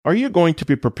Are you going to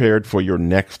be prepared for your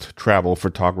next travel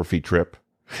photography trip?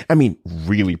 I mean,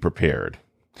 really prepared.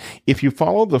 If you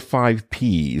follow the 5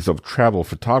 P's of travel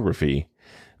photography,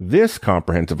 this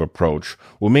comprehensive approach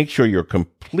will make sure you're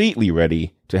completely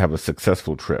ready to have a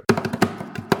successful trip.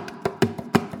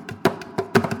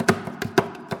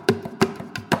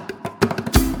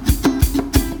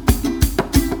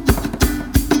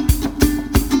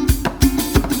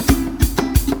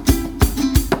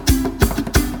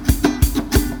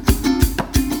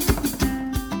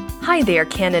 Hi there,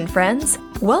 Canon friends.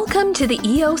 Welcome to the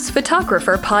EOS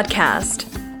Photographer Podcast.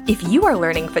 If you are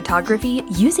learning photography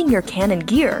using your Canon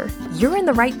gear, you're in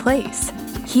the right place.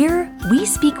 Here, we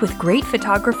speak with great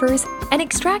photographers and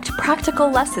extract practical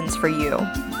lessons for you.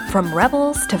 From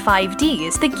Rebels to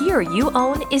 5Ds, the gear you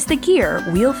own is the gear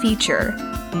we'll feature.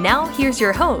 Now here's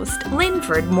your host,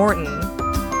 Linford Morton.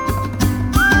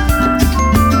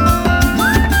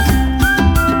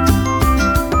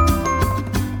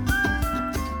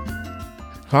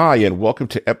 Hi, and welcome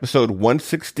to episode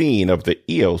 116 of the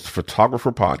EOS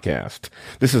Photographer Podcast.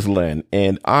 This is Len,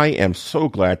 and I am so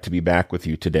glad to be back with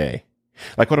you today.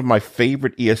 Like one of my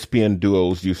favorite ESPN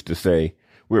duos used to say,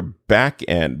 we're back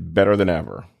and better than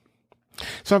ever.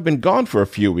 So I've been gone for a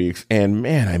few weeks, and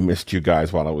man, I missed you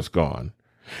guys while I was gone.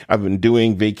 I've been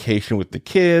doing vacation with the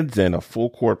kids and a full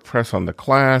court press on the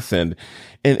class and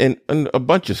a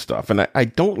bunch of stuff. And I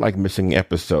don't like missing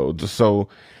episodes, so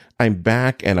I'm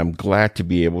back and I'm glad to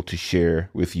be able to share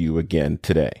with you again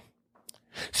today.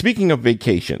 Speaking of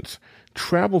vacations,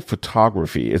 travel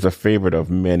photography is a favorite of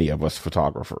many of us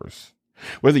photographers.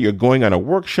 Whether you're going on a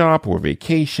workshop or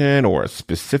vacation or a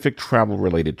specific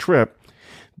travel-related trip,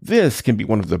 this can be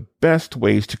one of the best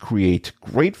ways to create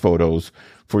great photos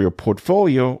for your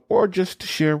portfolio or just to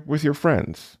share with your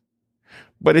friends.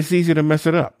 But it's easy to mess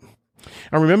it up.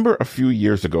 I remember a few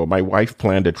years ago, my wife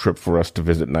planned a trip for us to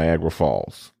visit Niagara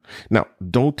Falls. Now,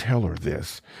 don't tell her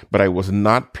this, but I was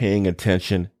not paying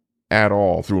attention at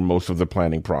all through most of the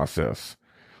planning process.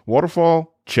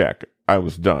 Waterfall? Check. I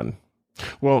was done.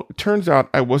 Well, it turns out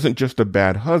I wasn't just a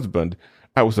bad husband,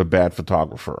 I was a bad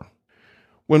photographer.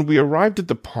 When we arrived at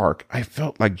the park, I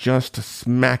felt like just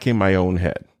smacking my own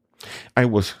head. I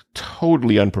was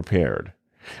totally unprepared.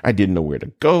 I didn't know where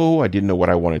to go. I didn't know what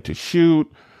I wanted to shoot,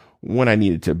 when I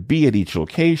needed to be at each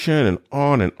location, and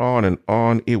on and on and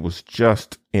on. It was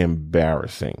just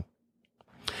embarrassing.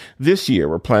 This year,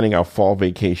 we're planning our fall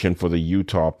vacation for the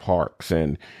Utah parks,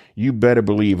 and you better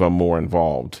believe I'm more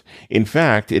involved. In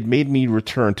fact, it made me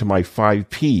return to my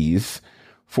 5 P's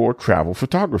for travel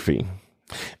photography.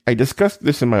 I discussed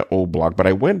this in my old blog, but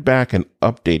I went back and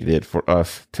updated it for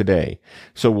us today.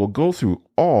 So we'll go through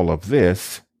all of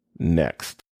this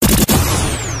next.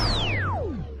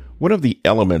 One of the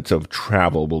elements of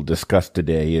travel we'll discuss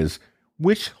today is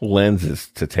which lenses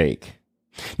to take.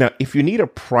 Now, if you need a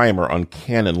primer on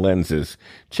Canon lenses,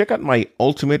 check out my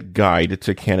ultimate guide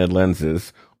to Canon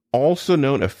lenses, also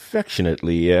known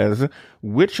affectionately as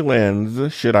Which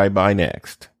Lens Should I Buy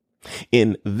Next?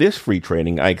 In this free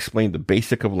training, I explain the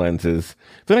basic of lenses,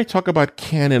 then I talk about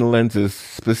Canon lenses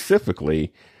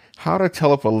specifically, how to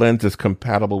tell if a lens is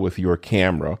compatible with your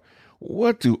camera,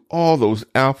 what do all those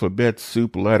alphabet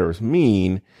soup letters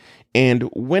mean, and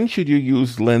when should you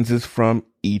use lenses from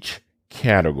each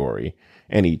category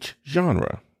and each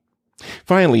genre.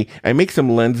 Finally, I make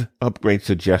some lens upgrade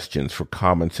suggestions for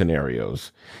common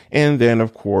scenarios, and then,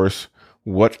 of course,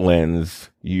 what lens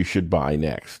you should buy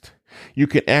next. You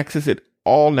can access it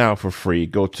all now for free.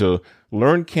 Go to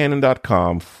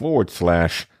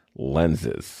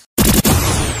learncanon.com/lenses.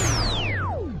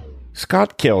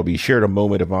 Scott Kelby shared a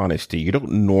moment of honesty you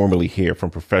don't normally hear from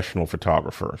professional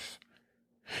photographers.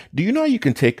 Do you know how you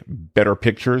can take better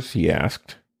pictures? He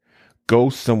asked. Go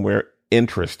somewhere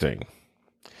interesting.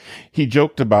 He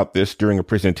joked about this during a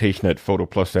presentation at Photo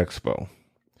Plus Expo.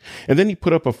 And then he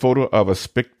put up a photo of a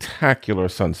spectacular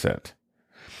sunset.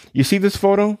 You see this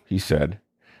photo? He said.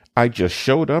 I just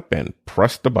showed up and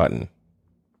pressed the button.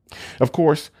 Of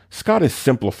course, Scott is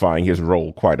simplifying his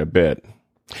role quite a bit.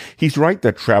 He's right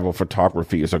that travel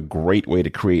photography is a great way to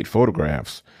create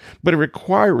photographs, but it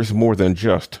requires more than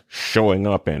just showing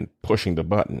up and pushing the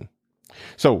button.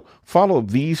 So follow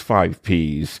these 5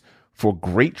 P's for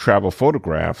great travel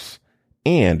photographs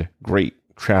and great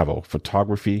travel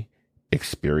photography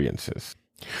experiences.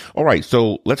 All right,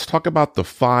 so let's talk about the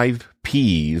 5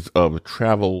 P's of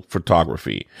travel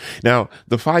photography. Now,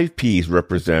 the 5 P's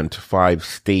represent 5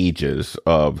 stages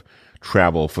of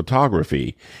travel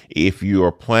photography. If you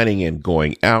are planning on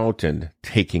going out and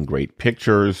taking great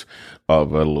pictures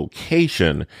of a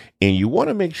location and you want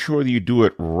to make sure that you do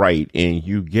it right and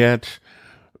you get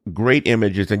great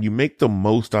images and you make the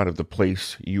most out of the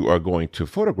place you are going to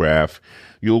photograph,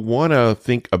 you'll want to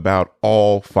think about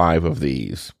all 5 of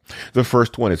these. The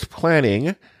first one is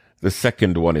planning. The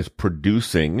second one is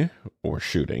producing or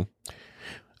shooting.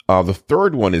 The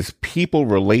third one is people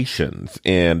relations.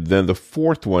 And then the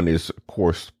fourth one is, of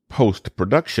course,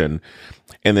 post-production.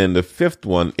 And then the fifth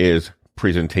one is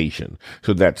presentation.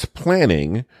 So that's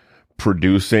planning,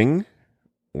 producing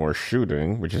or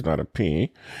shooting, which is not a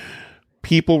P,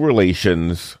 people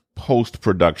relations,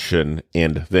 post-production,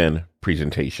 and then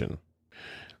presentation.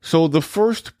 So the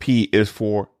first P is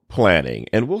for planning,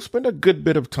 and we'll spend a good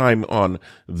bit of time on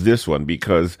this one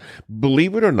because,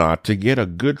 believe it or not, to get a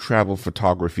good travel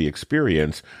photography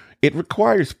experience, it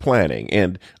requires planning.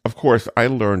 And of course, I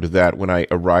learned that when I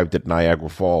arrived at Niagara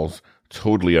Falls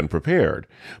totally unprepared.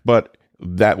 But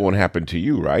that won't happen to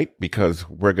you, right? Because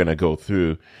we're going to go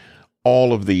through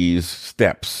all of these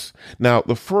steps. Now,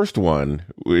 the first one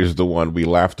is the one we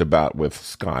laughed about with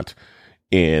Scott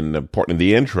in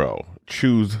the intro.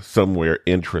 Choose somewhere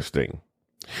interesting.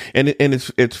 And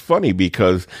it's funny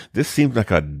because this seems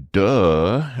like a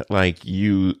duh, like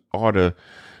you ought to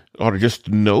just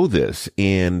know this.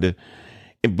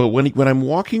 But when I'm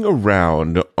walking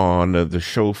around on the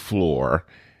show floor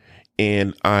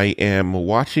and I am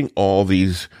watching all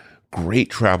these great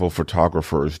travel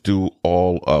photographers do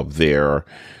all of their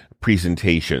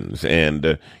presentations,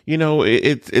 and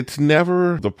it's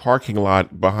never the parking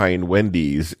lot behind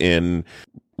Wendy's in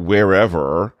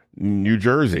wherever, New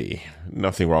Jersey.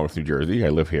 Nothing wrong with New Jersey. I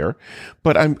live here.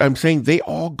 But I'm saying they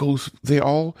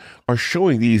all are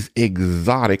showing these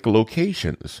exotic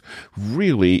locations,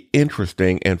 really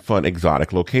interesting and fun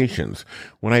exotic locations.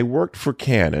 When I worked for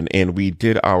Canon and we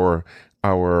did our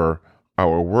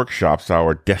workshops,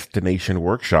 our destination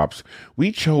workshops,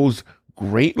 we chose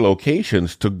great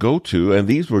locations to go to, and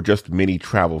these were just mini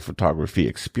travel photography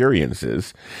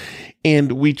experiences.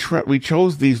 And we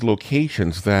chose these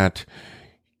locations that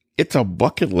it's a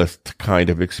bucket list kind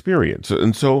of experience.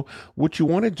 And so what you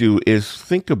want to do is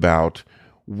think about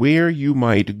where you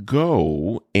might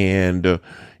go and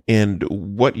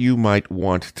what you might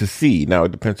want to see. Now,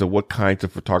 it depends on what kinds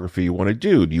of photography you want to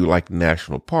do. Do you like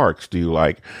national parks? Do you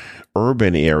like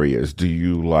urban areas? Do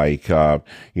you like,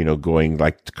 going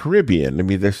like the Caribbean? I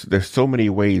mean, there's so many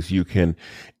ways you can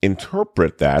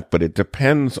interpret that, but it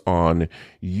depends on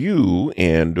you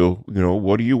and,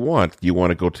 what do you want? Do you want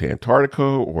to go to Antarctica,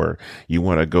 or you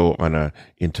want to go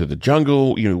into the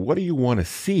jungle? What do you want to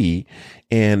see?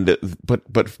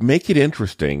 But make it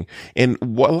interesting. And a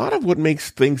lot of what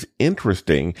makes things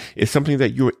interesting is something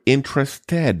that you're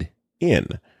interested in,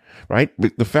 right?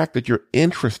 The fact that you're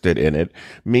interested in it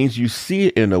means you see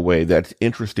it in a way that's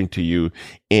interesting to you,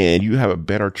 and you have a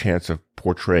better chance of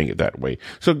portraying it that way.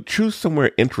 So choose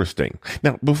somewhere interesting.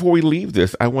 Now, before we leave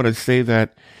this, I want to say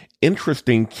that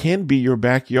interesting can be your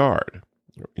backyard.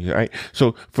 Right?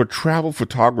 So for travel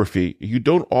photography, you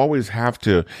don't always have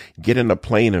to get in a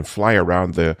plane and fly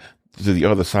around to the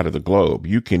other side of the globe.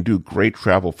 You can do great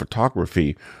travel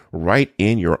photography right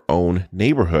in your own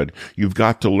neighborhood. You've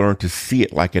got to learn to see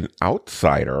it like an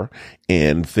outsider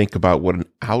and think about what an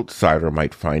outsider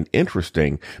might find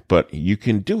interesting, but you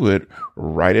can do it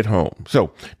right at home.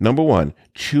 So, number 1,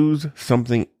 choose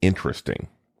something interesting.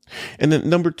 And then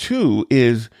number 2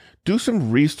 is do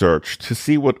some research to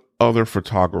see what other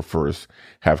photographers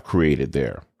have created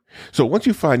there. So once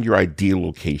you find your ideal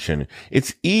location,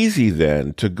 it's easy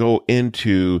then to go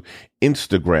into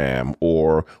Instagram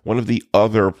or one of the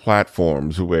other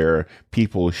platforms where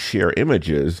people share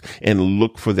images and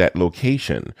look for that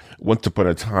location. Once upon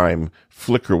a time,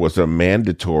 Flickr was a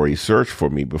mandatory search for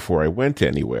me before I went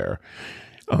anywhere.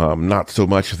 Not so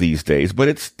much these days, but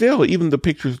it's still, even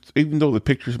though the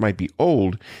pictures might be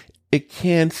old, it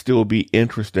can still be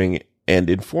interesting and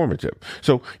informative.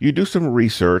 So you do some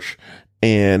research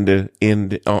and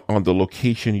on the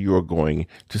location you are going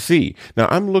to see. Now,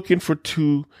 I'm looking for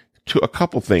a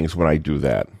couple things when I do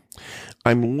that.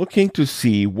 I'm looking to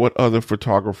see what other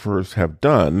photographers have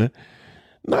done,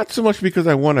 not so much because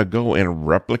I want to go and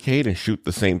replicate and shoot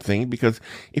the same thing, because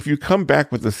if you come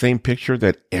back with the same picture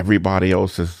that everybody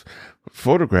else has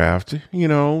photographed,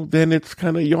 then it's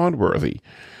kind of yawn-worthy.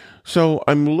 So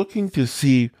I'm looking to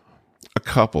see a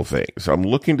couple things. I'm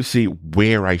looking to see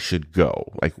where I should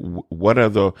go. Like, what are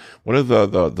the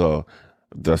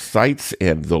sites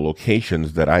and the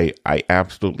locations that I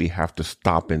absolutely have to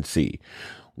stop and see?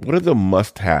 What are the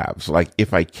must-haves? Like,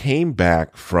 if I came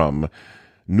back from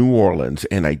New Orleans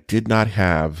and I did not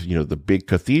have, the big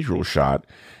cathedral shot,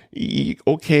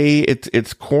 okay,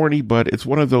 it's corny, but it's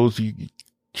one of those, you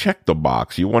check the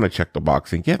box. You want to check the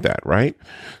box and get that, right?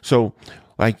 So,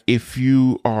 Like if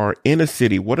you are in a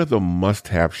city, what are the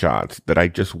must-have shots that I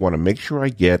just want to make sure I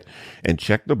get and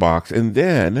check the box? And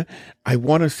then I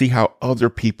want to see how other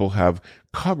people have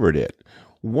covered it.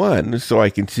 One, so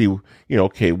I can see,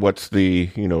 okay, what's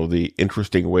the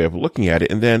interesting way of looking at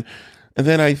it. And then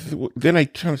I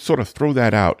try to sort of throw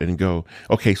that out and go,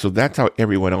 okay, so that's how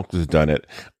everyone else has done it.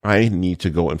 I need to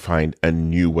go and find a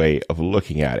new way of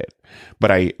looking at it.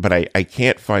 But I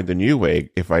can't find the new way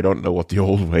if I don't know what the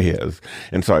old way is.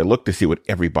 And so I look to see what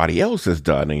everybody else has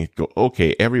done and go,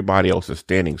 okay, everybody else is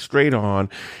standing straight on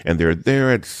and they're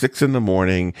there at 6 a.m.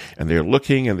 and they're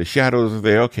looking and the shadows are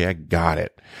there. Okay, I got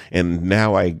it. And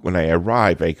now when I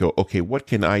arrive, I go, okay, what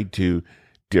can I do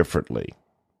differently?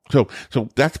 So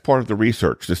that's part of the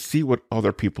research, to see what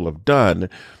other people have done.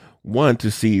 One,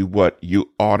 to see what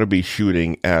you ought to be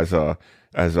shooting as a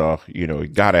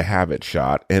gotta have it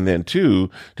shot. And then two,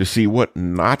 to see what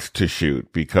not to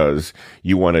shoot because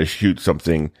you want to shoot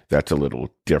something that's a little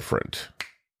different.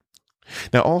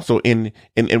 Now, also, and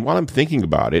while I'm thinking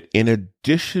about it, in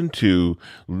addition to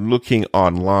looking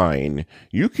online,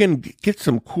 you can get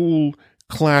some cool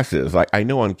classes. Like I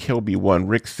know on Kelby One,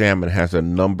 Rick Salmon has a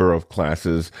number of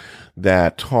classes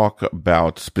that talk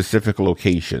about specific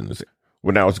locations.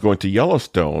 When I was going to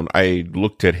Yellowstone, I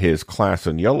looked at his class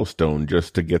in Yellowstone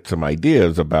just to get some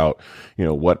ideas about,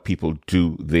 what people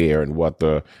do there and what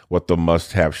the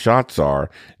must-have shots are,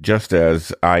 just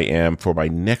as I am for my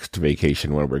next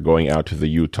vacation when we're going out to the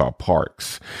Utah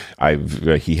parks.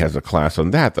 He has a class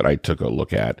on that I took a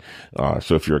look at.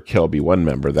 So if you're a Kelby One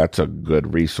member, that's a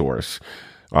good resource.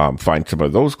 Find some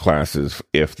of those classes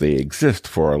if they exist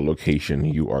for a location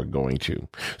you are going to.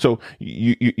 So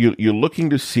you're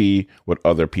looking to see what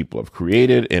other people have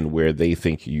created and where they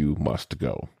think you must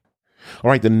go.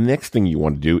 All right, the next thing you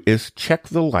want to do is check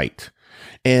the light.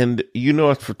 And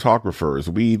as photographers,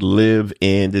 we live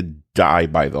and die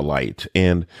by the light.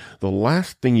 And the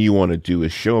last thing you want to do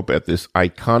is show up at this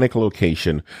iconic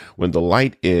location when the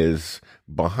light is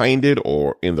behind it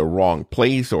or in the wrong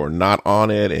place or not on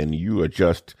it, and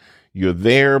you're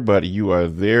there, but you are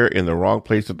there in the wrong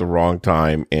place at the wrong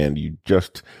time, and you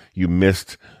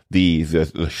missed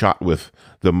the shot with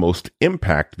the most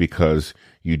impact because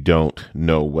you don't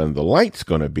know when the light's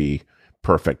going to be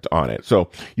perfect on it.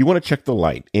 So you want to check the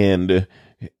light, and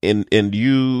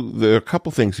there are a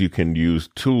couple things you can use,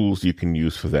 tools you can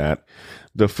use for that.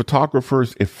 The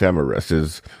photographer's ephemeris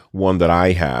is one that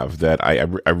I have that I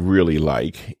really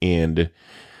like. And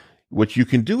what you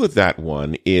can do with that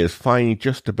one is find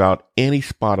just about any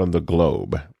spot on the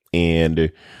globe.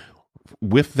 And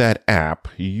with that app,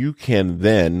 you can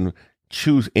then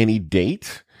choose any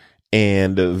date.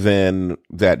 And then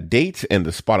that date and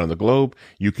the spot on the globe,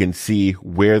 you can see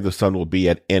where the sun will be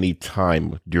at any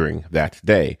time during that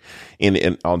day.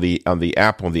 And on the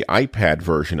app, on the iPad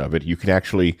version of it, you can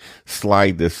actually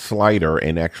slide this slider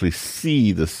and actually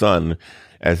see the sun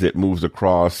as it moves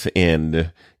across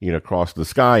and, across the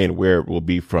sky, and where it will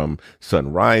be from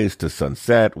sunrise to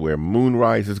sunset, where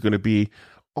moonrise is going to be.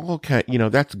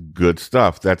 That's good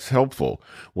stuff. That's helpful.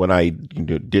 When I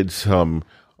did some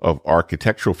of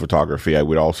architectural photography, I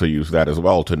would also use that as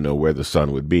well to know where the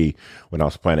sun would be when I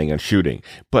was planning on shooting.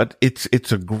 But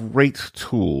it's a great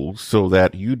tool so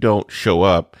that you don't show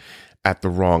up at the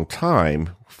wrong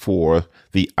time for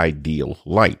the ideal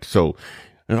light. So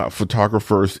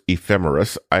photographer's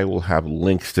ephemeris, I will have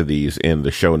links to these in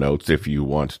the show notes if you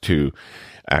want to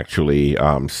actually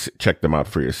check them out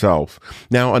for yourself.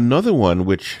 Now, another one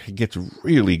which gets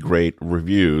really great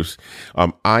reviews,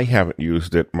 I haven't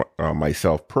used it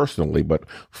myself personally, but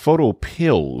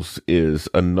PhotoPills is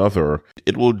another.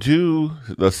 It will do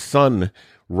the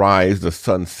sunrise, the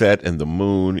sunset, and the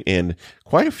moon, and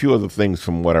quite a few other things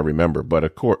from what I remember. But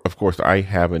of course, I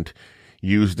haven't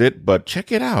used it, but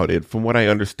check it out. From what I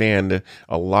understand,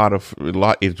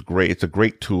 it's great. It's a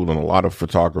great tool, and a lot of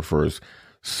photographers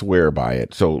swear by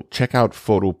it. So check out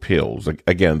PhotoPills.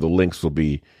 Again, the links will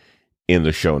be in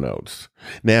the show notes.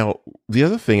 Now, the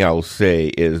other thing I'll say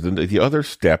is the other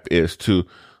step is to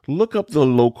look up the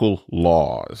local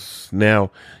laws. Now,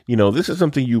 this is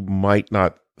something you might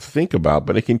not think about,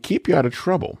 but it can keep you out of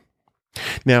trouble.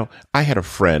 Now, I had a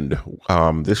friend,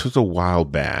 this was a while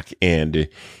back, and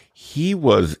he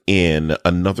was in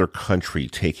another country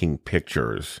taking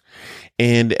pictures.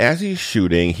 And as he's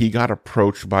shooting, he got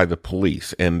approached by the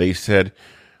police, and they said,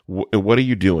 "What are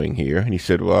you doing here?" And he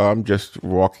said, "Well, I'm just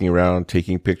walking around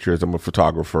taking pictures. I'm a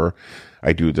photographer.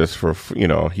 I do this for,"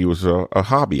 he was a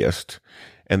hobbyist.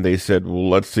 And they said, "Well,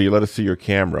 let us see your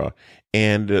camera."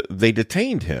 And they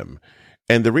detained him.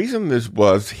 And the reason this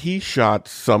was he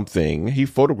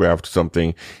photographed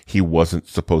something he wasn't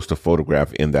supposed to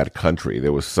photograph in that country.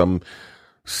 There was some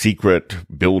secret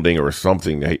building or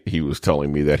something that he was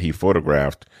telling me that he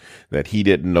photographed that he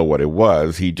didn't know what it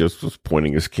was. He just was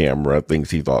pointing his camera at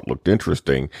things he thought looked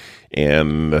interesting.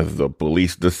 And the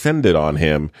police descended on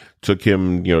him, took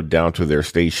him, down to their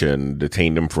station,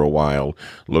 detained him for a while,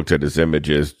 looked at his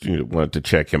images, wanted to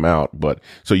check him out. But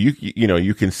so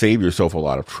you can save yourself a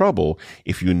lot of trouble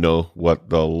if you know what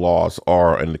the laws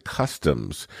are and the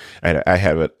customs. And I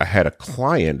had a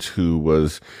client who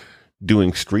was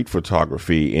doing street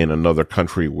photography in another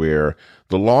country where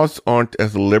the laws aren't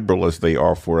as liberal as they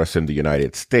are for us in the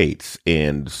United States.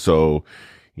 And so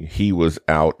he was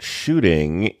out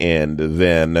shooting, and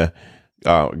then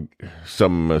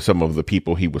some of the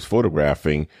people he was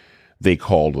photographing, they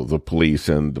called the police,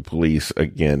 and the police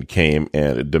again came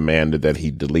and demanded that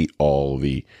he delete all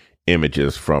the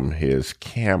images from his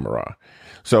camera.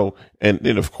 So, and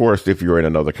of course, if you're in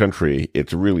another country,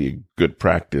 it's really good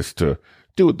practice to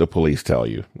do what the police tell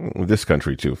you. This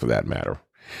country too, for that matter.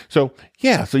 So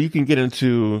yeah, so you can get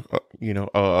into,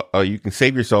 you can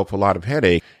save yourself a lot of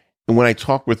headache. And when I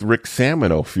talked with Rick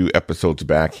Salmon a few episodes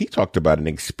back, he talked about an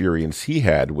experience he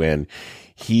had when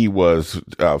he was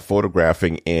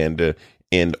photographing and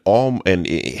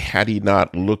had he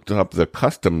not looked up the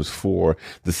customs for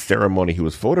the ceremony he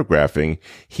was photographing,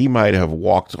 he might have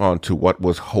walked onto what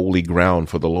was holy ground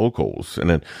for the locals. And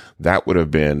then that would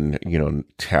have been,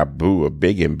 taboo, a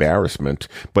big embarrassment.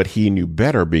 But he knew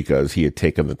better because he had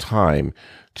taken the time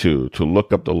to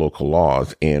look up the local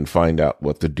laws and find out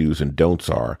what the do's and don'ts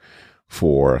are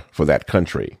for that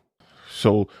country.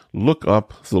 So look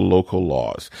up the local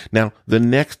laws. Now, the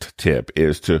next tip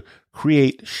is to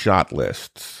create shot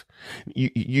lists.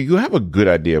 You have a good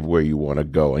idea of where you want to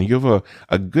go, and you have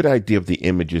a good idea of the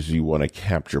images you want to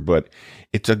capture, but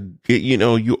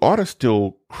you ought to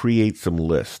still create some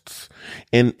lists.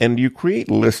 And you create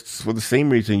lists for the same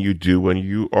reason you do when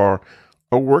you are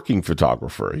a working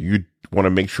photographer. You want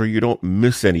to make sure you don't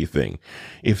miss anything.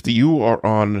 If you are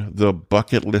on the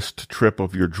bucket list trip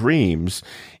of your dreams,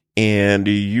 and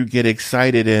you get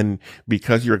excited, and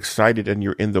because you're excited and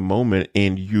you're in the moment,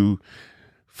 and you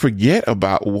forget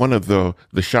about one of the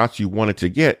shots you wanted to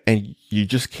get, and you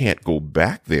just can't go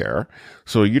back there.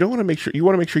 So you want to make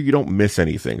sure you don't miss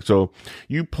anything. So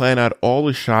you plan out all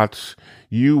the shots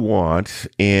you want,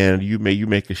 and you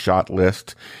make a shot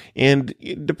list. And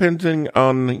depending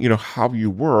on, how you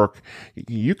work,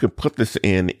 you can put this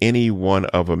in any one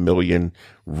of a million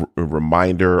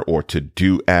reminder or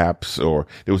to-do apps. Or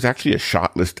there was actually a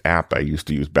shot list app I used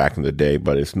to use back in the day,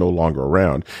 but it's no longer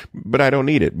around. But I don't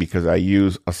need it because I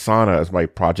use Asana as my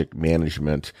project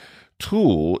management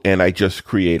tool, and I just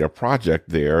create a project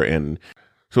there. And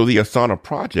so the Asana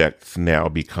projects now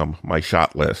become my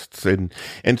shot lists. And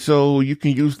so you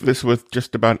can use this with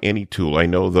just about any tool. I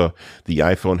know the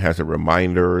iPhone has a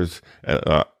reminders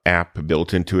app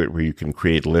built into it where you can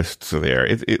create lists there.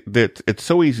 It's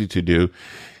so easy to do.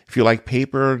 If you like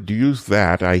paper, use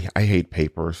that. I hate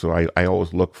paper, so I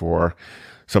always look for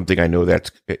something I know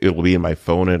it'll be in my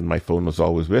phone, and my phone is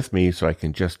always with me, so I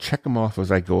can just check them off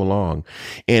as I go along.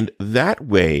 And that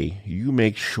way you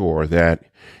make sure that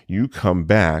you come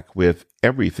back with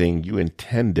everything you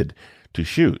intended to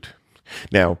shoot.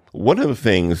 Now, one of the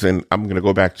things, and I'm going to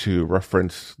go back to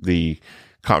reference the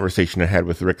conversation I had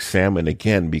with Rick Salmon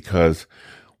again, because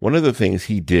one of the things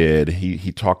he did,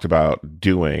 he talked about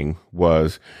doing,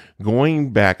 was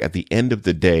going back at the end of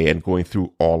the day and going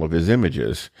through all of his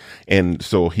images. And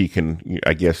so he can,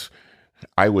 I guess,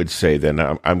 I would say then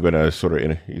I'm going to sort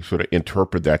of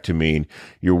interpret that to mean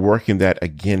you're working that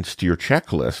against your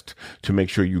checklist to make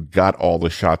sure you got all the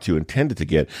shots you intended to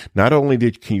get. Not only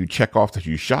can you check off that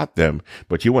you shot them,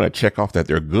 but you want to check off that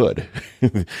they're good.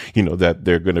 That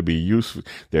they're going to be useful.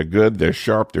 They're good. They're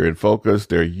sharp. They're in focus.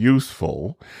 They're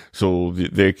useful. So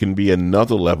there can be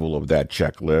another level of that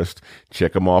checklist.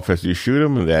 Check them off as you shoot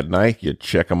them, and that night you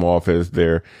check them off as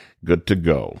they're good to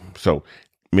go. So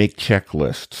make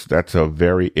checklists. That's a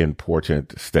very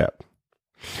important step.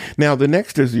 Now, the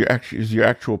next is your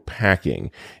actual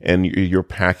packing and your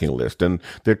packing list. And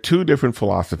there are two different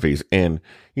philosophies. And,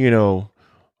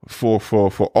 for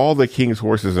all the king's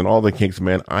horses and all the king's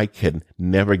men, I can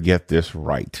never get this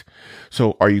right.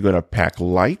 So are you going to pack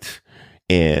light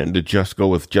and just go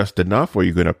with just enough? Or are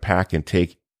you going to pack and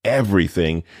take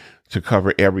everything to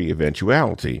cover every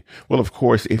eventuality? Well, of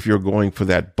course, if you're going for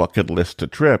that bucket list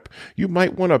trip, you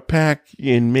might want to pack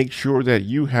and make sure that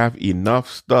you have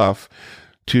enough stuff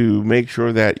to make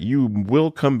sure that you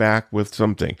will come back with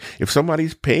something. If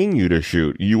somebody's paying you to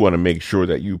shoot, you want to make sure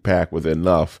that you pack with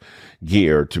enough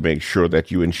gear to make sure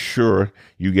that you ensure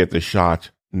you get the shot,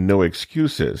 no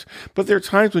excuses. But there are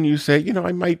times when you say,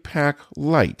 I might pack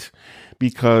light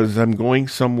because I'm going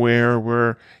somewhere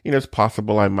where, it's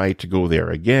possible I might go there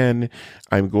again.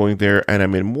 I'm going there and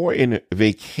I'm more in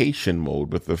vacation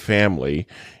mode with the family.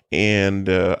 And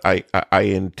I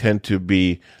intend to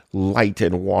be light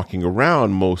and walking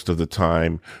around most of the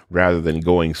time rather than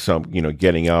going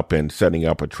getting up and setting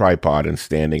up a tripod and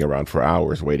standing around for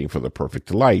hours waiting for the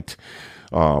perfect light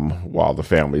while the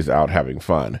family's out having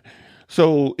fun.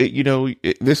 So,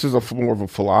 this is more of a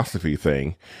philosophy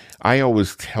thing. I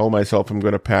always tell myself I'm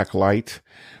going to pack light,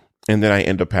 and then I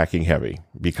end up packing heavy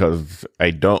because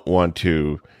I don't want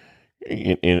to,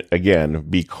 again,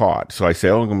 be caught. So I say,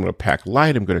 I'm going to pack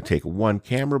light. I'm going to take one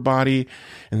camera body.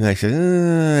 And then I say,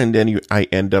 and then I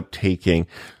end up taking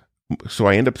a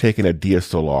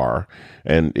DSLR,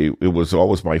 and it was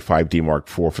always my 5D Mark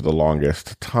IV for the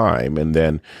longest time. And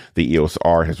then the EOS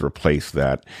R has replaced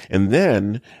that. And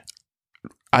then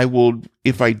I will,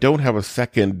 if I don't have a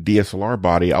second DSLR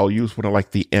body, I'll use one of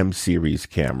like the M series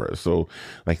cameras. So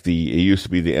it used to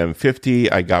be the M50.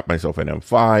 I got myself an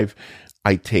M5.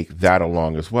 I take that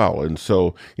along as well. And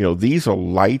so, these are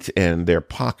light and they're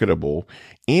pocketable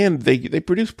and they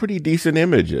produce pretty decent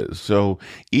images. So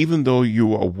even though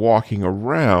you are walking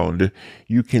around,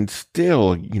 you can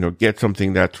still, get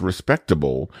something that's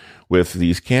respectable with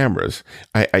these cameras.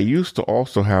 I used to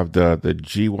also have the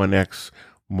G1X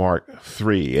Mark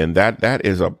III, and that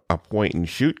is a point and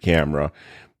shoot camera,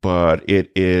 but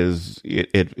it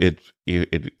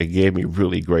gave me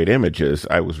really great images.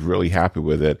 I was really happy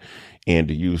with it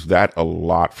and use that a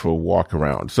lot for walk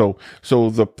around. So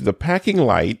the packing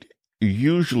light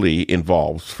usually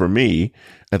involves, for me,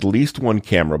 at least one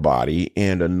camera body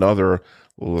and another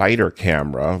lighter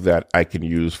camera that I can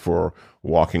use for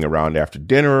walking around after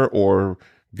dinner or,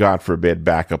 God forbid,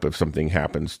 backup if something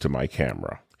happens to my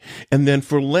camera. And then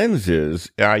for lenses,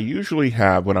 I usually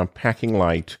have, when I'm packing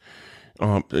light,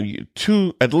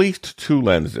 at least two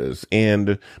lenses.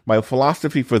 And my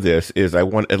philosophy for this is I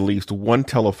want at least one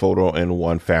telephoto and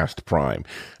one fast prime.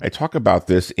 I talk about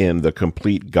this in the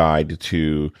complete guide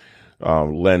to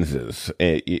lenses.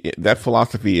 That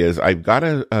philosophy is I've got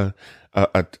a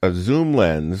zoom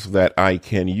lens that I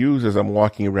can use as I'm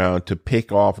walking around to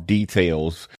pick off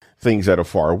details, things that are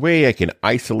far away. I can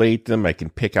isolate them. I can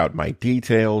pick out my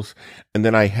details. And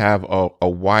then I have a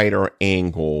wider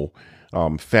angle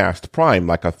fast prime,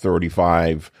 like a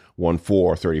 35-1.4,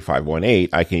 35-1.8.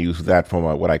 I can use that for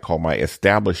what I call my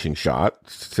establishing shot. It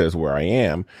says where I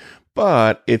am.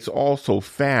 But it's also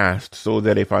fast so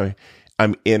that if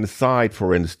I'm inside,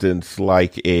 for instance,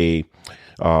 like a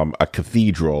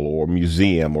cathedral or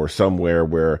museum or somewhere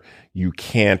where you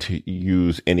can't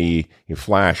use any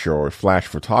flash or flash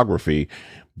photography,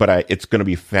 but it's going to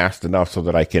be fast enough so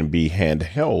that I can be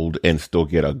handheld and still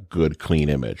get a good, clean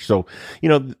image. So,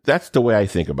 that's the way I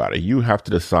think about it. You have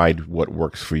to decide what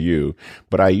works for you,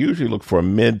 but I usually look for a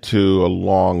mid to a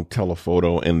long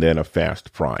telephoto and then a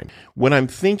fast prime. When I'm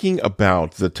thinking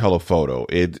about the telephoto,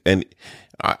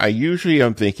 I usually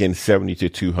am thinking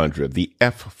 70-200. The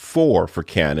f4 for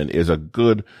Canon is a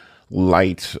good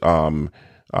light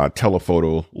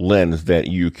telephoto lens that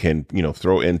you can,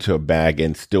 throw into a bag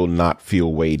and still not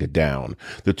feel weighed down.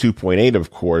 The 2.8,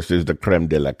 of course, is the creme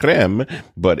de la creme,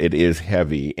 but it is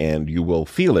heavy and you will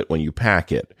feel it when you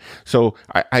pack it. So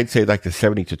I'd say like the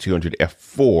 70-200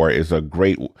 f4 is a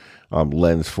great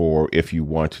lens for if you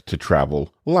want to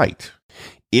travel light.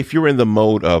 If you're in the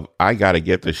mode of, I got to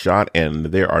get the shot and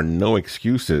there are no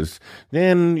excuses,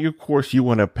 then, of course, you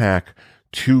want to pack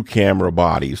two camera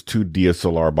bodies, two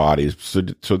DSLR bodies,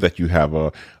 so that you have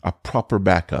a proper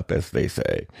backup, as they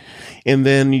say. And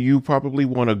then you probably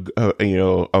want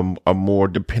a more,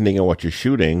 depending on what you're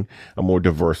shooting, a more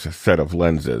diverse set of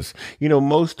lenses. A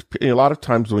lot of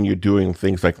times when you're doing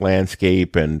things like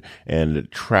landscape and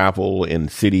travel in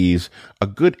cities, a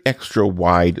good extra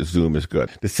wide zoom is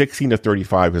good. The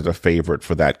 16-35 is a favorite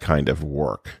for that kind of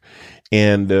work.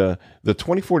 And the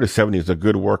 24-70 is a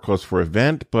good workhorse for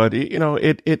event, but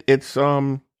it's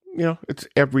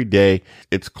every day.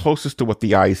 It's closest to what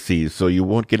the eye sees, so you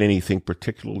won't get anything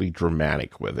particularly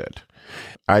dramatic with it.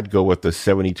 I'd go with the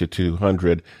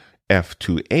 70-200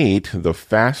 f2.8, the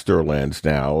faster lens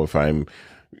now, if I'm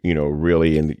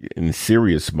really in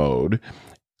serious mode,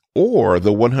 or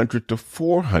the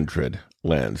 100-400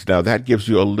 lens. Now that gives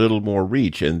you a little more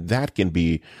reach, and that can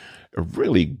be a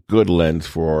really good lens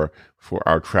for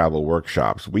our travel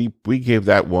workshops. We gave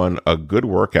that one a good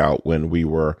workout when we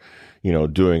were,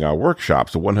 doing our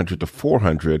workshops, a 100 to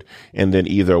 400, and then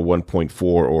either a 1.4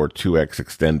 or 2x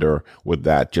extender with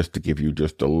that, just to give you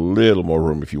just a little more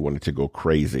room if you wanted to go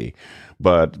crazy.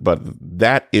 But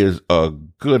that is a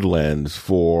good lens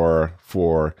for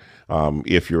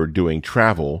if you're doing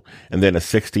travel, and then a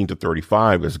 16 to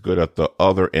 35 is good at the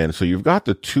other end. So you've got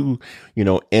the two,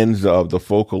 ends of the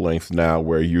focal length now,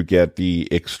 where you get the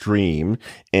extreme,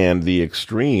 and the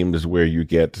extreme is where you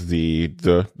get the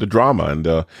drama and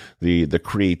the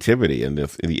creativity and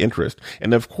the interest.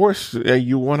 And of course,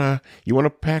 you wanna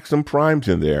pack some primes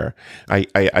in there.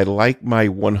 I like my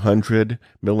 100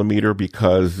 millimeter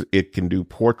because it can do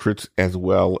portraits as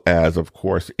well as, of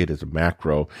course, it is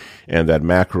macro, and that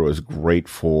macro is great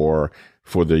for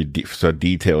the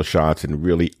detail shots and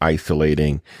really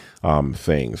isolating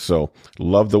things. So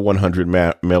love the 100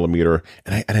 millimeter,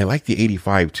 and I like the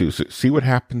 85 too. So see what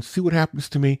happens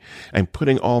to me. I'm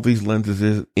putting all these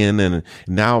lenses in, and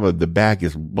now the bag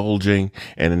is bulging,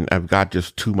 and I've got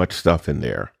just too much stuff in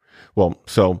there. Well,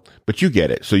 but you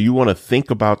get it. So you want to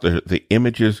think about the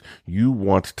images you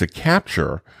want to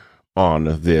capture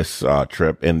on this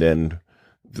trip, and then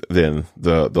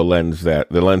the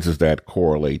lenses that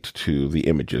correlate to the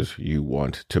images you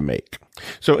want to make.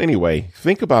 So anyway,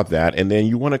 think about that, and then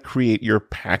you want to create your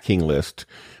packing list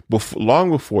long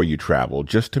before you travel,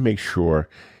 just to make sure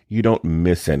you don't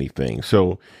miss anything.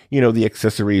 So, the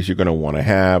accessories you're going to want to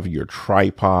have, your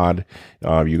tripod,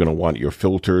 you're going to want your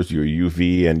filters, your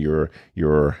UV and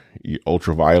your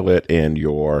ultraviolet, and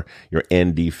your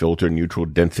ND filter, neutral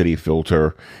density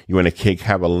filter. You want to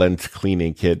have a lens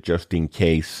cleaning kit just in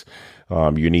case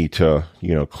you need to,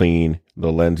 clean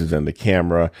the lenses and the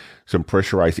camera, some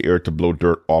pressurized air to blow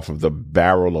dirt off of the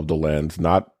barrel of the lens,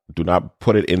 do not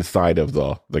put it inside of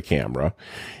the camera,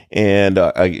 and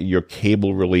your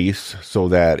cable release, so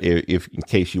that if in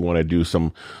case you want to do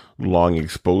some long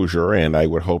exposure, and I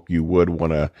would hope you would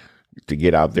want to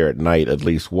get out there at night at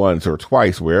least once or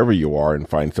twice, wherever you are, and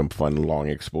find some fun long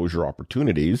exposure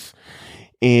opportunities.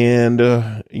 And,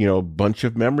 bunch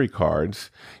of memory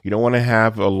cards. You don't want to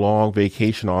have a long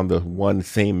vacation on the one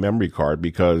same memory card,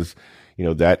 because,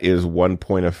 that is one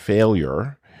point of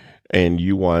failure. And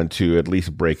you want to at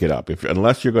least break it up.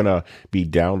 Unless you're going to be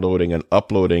downloading and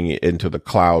uploading it into the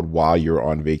cloud while you're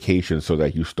on vacation so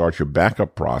that you start your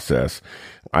backup process,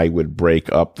 I would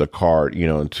break up the card,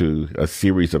 into a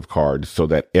series of cards so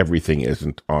that everything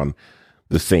isn't on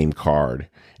the same card.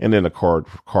 And then a card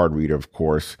reader, of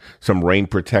course, some rain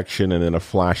protection, and then a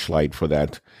flashlight for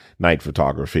that night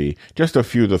photography. Just a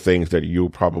few of the things that you'll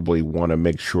probably want to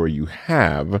make sure you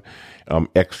have,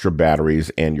 extra batteries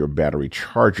and your battery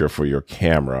charger for your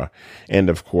camera. And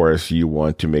of course, you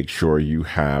want to make sure you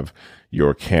have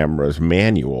your camera's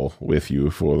manual with you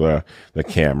for the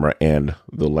camera and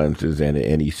the lenses and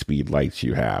any speed lights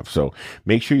you have. So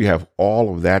make sure you have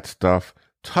all of that stuff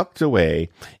tucked away,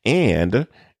 and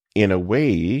in a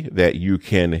way that you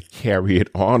can carry it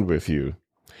on with you.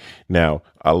 Now,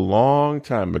 a long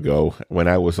time ago, when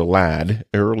I was a lad,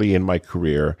 early in my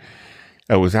career,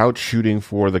 I was out shooting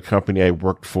for the company I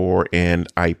worked for, and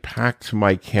I packed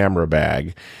my camera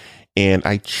bag and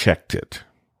I checked it.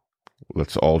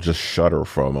 Let's all just shudder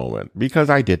for a moment, because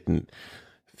I didn't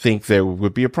think there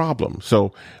would be a problem.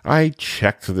 So I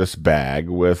checked this bag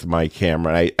with my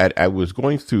camera. I was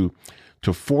going to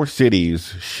 4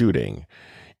 cities shooting,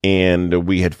 and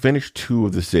we had finished 2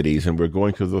 of the cities, and we're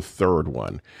going to the 3rd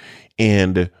one.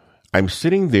 And I'm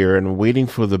sitting there and waiting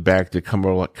for the bag to come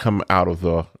out of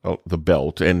the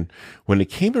belt. And when it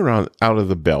came out of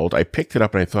the belt, I picked it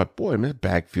up and I thought, boy, this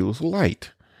bag feels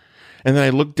light. And then I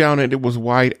looked down and it was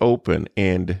wide open.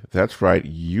 And that's right,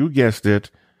 you guessed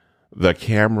it, the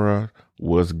camera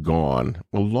was gone,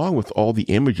 along with all the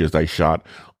images I shot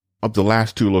of the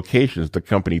last 2 locations the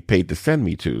company paid to send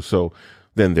me to. So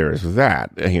then there's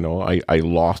that. I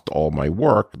lost all my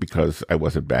work because I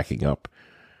wasn't backing up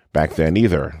back then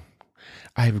either.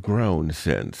 I've grown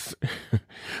since.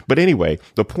 But anyway,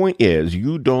 the point is,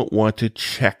 you don't want to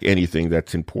check anything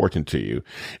that's important to you.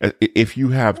 If you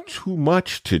have too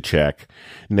much to check,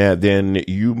 now then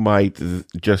you might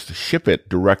just ship it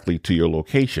directly to your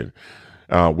location.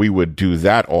 We would do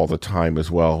that all the time as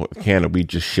well. We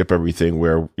just ship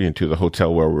everything into the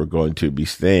hotel where we're going to be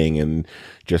staying, and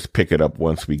just pick it up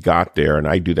once we got there. And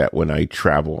I do that when I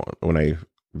travel, when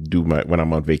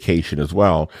I'm on vacation as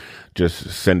well. Just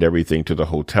send everything to the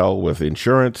hotel with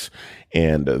insurance,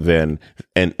 and then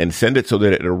and send it so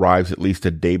that it arrives at least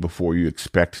a day before you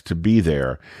expect to be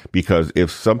there. Because if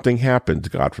something happens,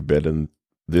 God forbid, and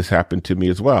this happened to me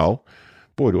as well,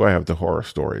 boy, do I have the horror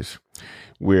stories,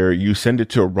 where you send it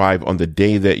to arrive on the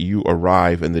day that you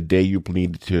arrive and the day you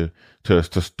need to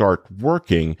to start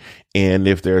working. And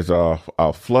if there's a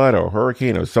flood or a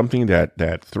hurricane or something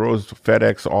that throws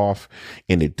FedEx off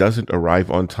and it doesn't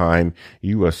arrive on time,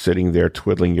 you are sitting there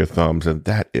twiddling your thumbs, and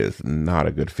that is not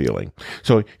a good feeling.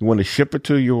 So you want to ship it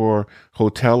to your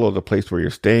hotel or the place where you're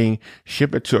staying,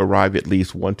 ship it to arrive at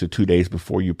least 1 to 2 days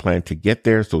before you plan to get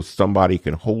there so somebody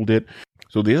can hold it.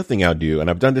 So the other thing I'll do, and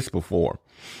I've done this before,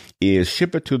 is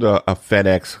ship it to a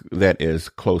FedEx that is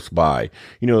close by.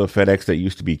 You know, the FedEx that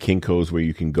used to be Kinko's, where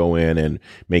you can go in and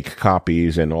make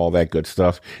copies and all that good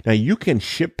stuff. Now you can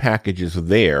ship packages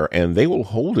there and they will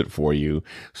hold it for you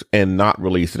and not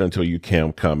release it until you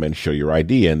can come and show your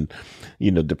ID. And, you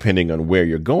know, depending on where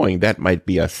you're going, that might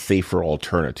be a safer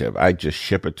alternative. I just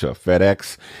ship it to a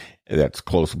FedEx that's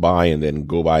close by and then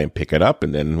go by and pick it up.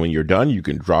 And then when you're done, you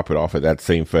can drop it off at that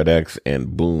same FedEx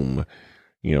and boom,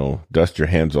 you know, dust your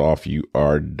hands off, you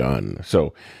are done.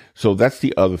 So that's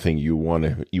the other thing you want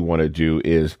to do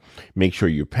is make sure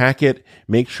you pack it,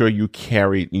 make sure you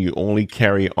only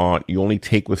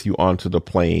take with you onto the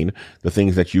plane the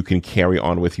things that you can carry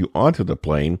on with you onto the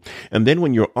plane. And then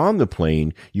when you're on the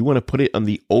plane, you want to put it on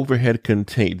the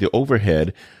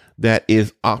overhead that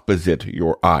is opposite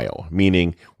your aisle,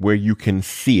 meaning where you can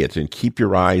see it and keep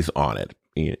your eyes on it.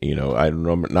 You know,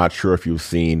 I'm not sure if you've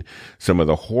seen some of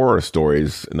the horror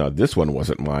stories. Now, this one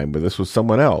wasn't mine, but this was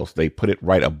someone else. They put it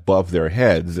right above their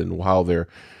heads, and while they're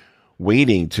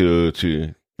waiting to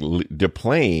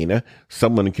deplane,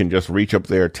 someone can just reach up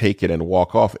there, take it, and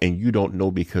walk off, and you don't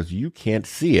know because you can't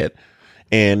see it.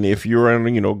 And if you're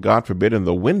in, you know, God forbid, in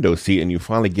the window seat, and you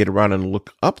finally get around and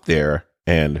look up there,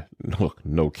 and look,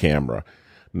 no camera.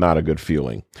 Not a good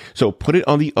feeling. So put it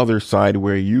on the other side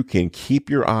where you can keep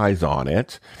your eyes on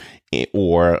it,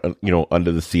 or, you know,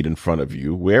 under the seat in front of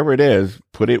you, wherever it is,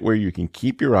 put it where you can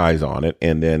keep your eyes on it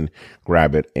and then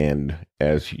grab it and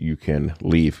as you can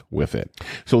leave with it.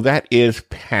 So that is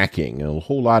packing. A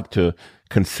whole lot to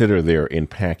consider there in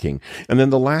packing. And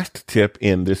then the last tip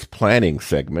in this planning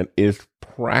segment is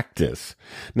practice.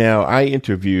 Now, I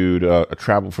interviewed a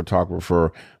travel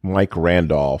photographer, Mike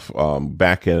Randolph,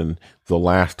 back in the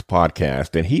last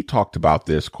podcast, and he talked about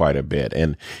this quite a bit.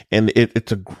 And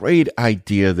it's a great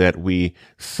idea that we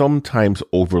sometimes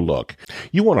overlook.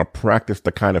 You want to practice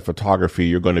the kind of photography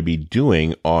you're going to be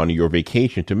doing on your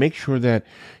vacation to make sure that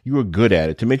you are good at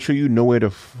it, to make sure you know where to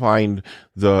find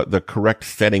the correct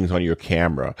settings on your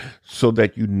camera so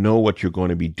that you know what you're going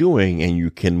to be doing and you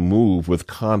can move with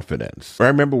confidence. I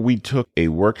remember we took a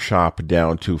workshop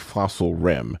down to Fossil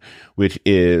Rim, which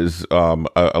is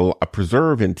a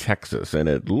preserve in Texas, and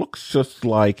it looks just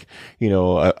like, you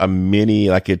know, a mini,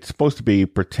 like it's supposed to be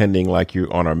pretending like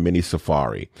you're on a mini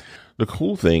safari. The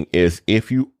cool thing is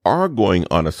if you are going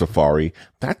on a safari,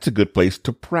 that's a good place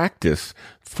to practice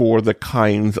for the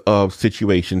kinds of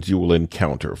situations you will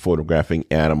encounter, photographing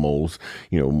animals,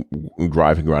 you know,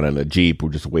 driving around in a Jeep or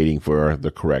just waiting for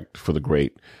the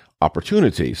great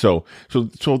opportunity. So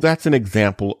that's an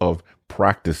example of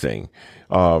practicing.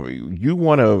 You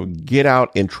want to get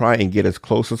out and try and get as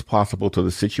close as possible to the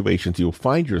situations you'll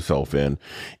find yourself in,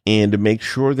 and to make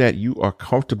sure that you are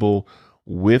comfortable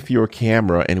with your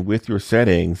camera and with your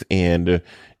settings and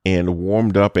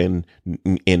warmed up and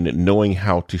knowing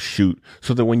how to shoot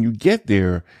so that when you get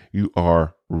there, you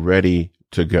are ready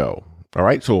to go. All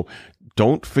right. So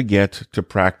don't forget to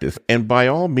practice. And by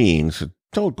all means,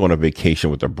 don't go on a vacation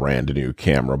with a brand new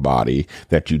camera body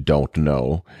that you don't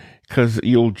know, because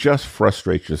you'll just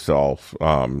frustrate yourself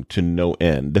to no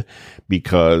end,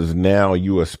 because now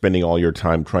you are spending all your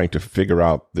time trying to figure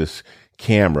out this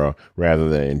camera rather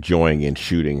than enjoying and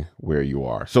shooting where you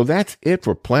are. So that's it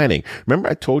for planning. Remember,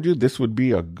 I told you this would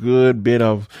be a good bit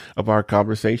of our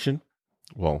conversation.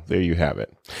 Well, there you have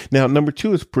it. Now, number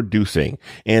 2 is producing.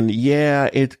 And yeah,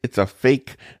 it's a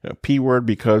fake P word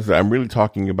because I'm really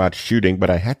talking about shooting,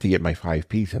 but I had to get my 5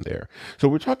 Ps in there. So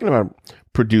we're talking about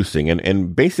producing,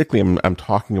 and basically I'm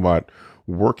talking about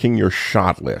working your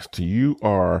shot list. You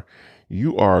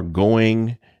are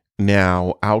going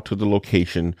now out to the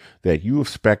location that you have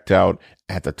spec'd out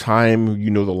at the time, you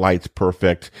know, the light's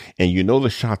perfect and you know the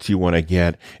shots you want to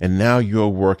get, and now you're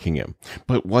working them.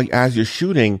 But as you're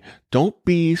shooting, don't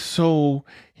be so,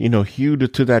 you know,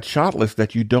 huge to that shot list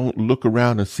that you don't look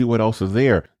around and see what else is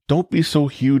there. Don't be so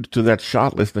huge to that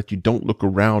shot list that you don't look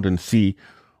around and see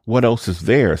what else is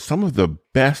there. Some of the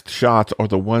best shots are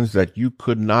the ones that you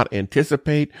could not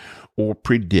anticipate or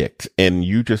predict. And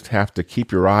you just have to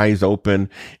keep your eyes open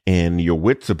and your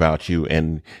wits about you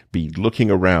and be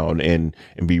looking around and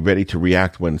be ready to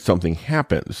react when something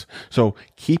happens. So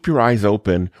keep your eyes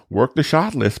open, work the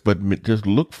shot list, but just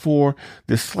look for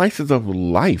the slices of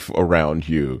life around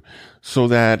you so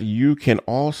that you can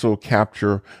also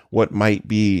capture what might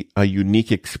be a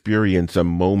unique experience, a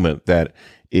moment that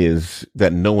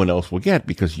no one else will get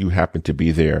because you happen to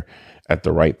be there at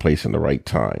the right place in the right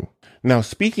time. Now,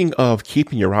 speaking of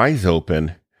keeping your eyes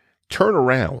open, turn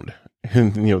around.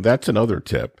 And, that's another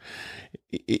tip.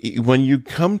 When you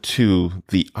come to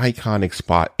the iconic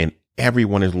spot and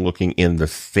everyone is looking in the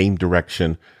same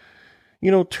direction,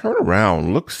 turn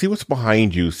around, look, see what's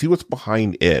behind you, see what's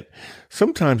behind it.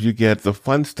 Sometimes you get the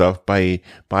fun stuff by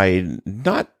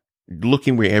not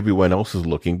looking where everyone else is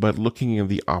looking, but looking in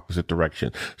the opposite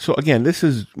direction. So again, this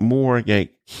is more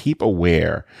like keep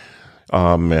aware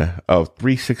of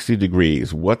 360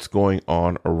 degrees, what's going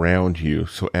on around you.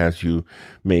 So as you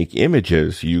make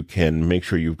images, you can make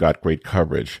sure you've got great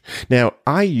coverage. Now,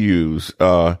 I use,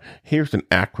 here's an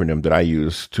acronym that I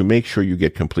use to make sure you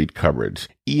get complete coverage.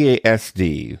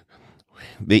 EASD.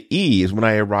 The E is when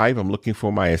I arrive, I'm looking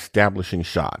for my establishing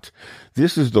shot.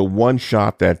 This is the one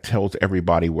shot that tells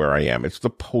everybody where I am. It's the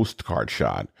postcard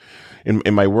shot.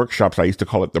 In my workshops, I used to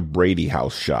call it the Brady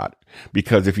House shot,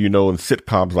 because if you know, in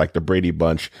sitcoms like the Brady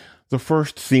Bunch, the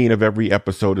first scene of every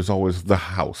episode is always the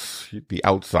house, the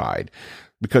outside,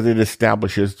 because it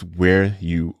establishes where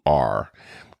you are.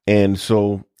 And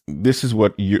so this is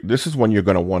when you're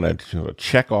going to want to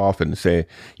check off and say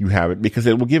you have it, because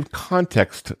it will give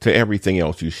context to everything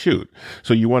else you shoot.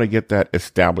 So you want to get that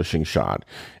establishing shot.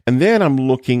 And then I'm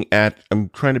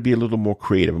trying to be a little more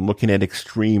creative. I'm looking at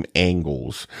extreme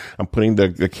angles. I'm putting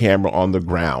the camera on the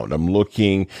ground. I'm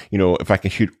looking, if I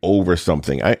can shoot over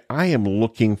something. I am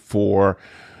looking for,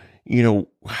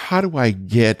 how do I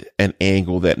get an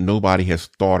angle that nobody has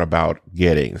thought about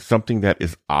getting? Something that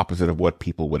is opposite of what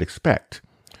people would expect.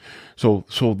 So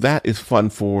that is fun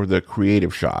for the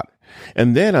creative shot.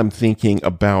 And then I'm thinking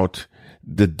about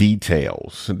the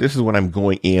details. So this is when I'm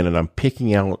going in and I'm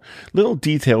picking out little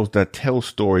details that tell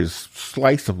stories,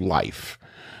 slice of life.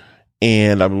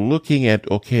 And I'm looking at,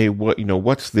 okay,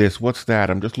 what's this? What's that?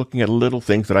 I'm just looking at little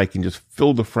things that I can just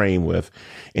fill the frame with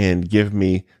and give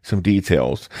me some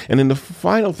details. And then the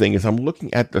final thing is I'm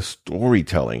looking at the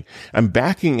storytelling. I'm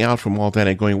backing out from all that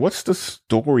and going, what's the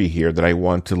story here that I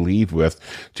want to leave with,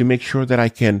 to make sure that I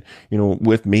can,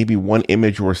 with maybe one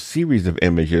image or a series of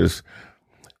images,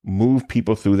 move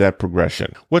people through that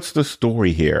progression. What's the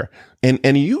story here?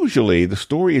 And usually the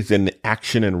story is in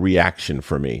action and reaction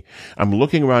for me. I'm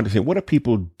looking around to say, what are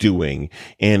people doing?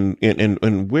 And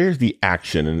where's the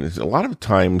action? And a lot of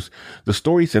times the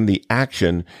story's in the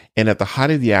action, and at the height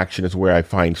of the action is where I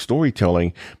find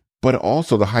storytelling, but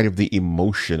also the height of the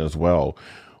emotion as well.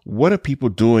 What are people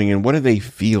doing and what are they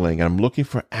feeling? I'm looking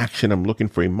for action. I'm looking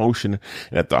for emotion.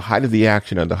 And at the height of the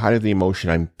action and the height of the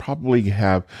emotion, I probably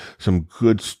have some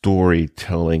good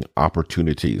storytelling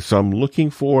opportunities. So I'm looking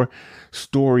for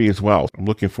story as well. I'm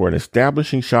looking for an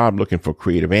establishing shot. I'm looking for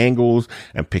creative angles.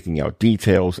 I'm picking out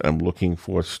details. I'm looking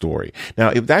for a story. Now,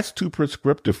 if that's too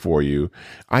prescriptive for you,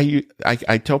 I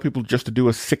tell people just to do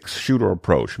a 6-shooter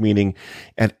approach, meaning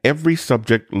at every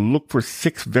subject, look for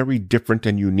 6 very different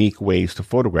and unique ways to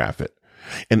photograph it.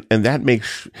 And that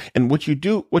makes, and what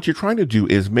you're trying to do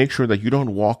is make sure that you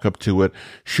don't walk up to it,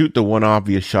 shoot the one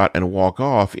obvious shot and walk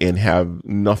off and have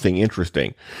nothing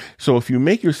interesting. So if you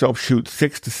make yourself shoot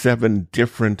 6 to 7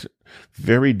 different,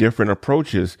 very different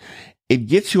approaches, it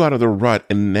gets you out of the rut.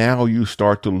 And now you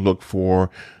start to look for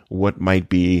what might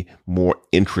be more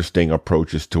interesting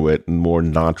approaches to it and more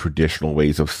non-traditional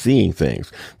ways of seeing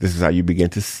things. This is how you begin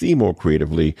to see more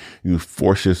creatively. You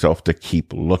force yourself to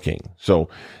keep looking. So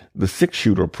the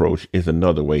 6-shooter approach is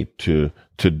another way to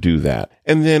do that.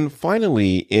 And then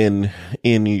finally, in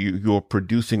your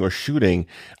producing or shooting,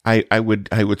 I would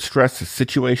stress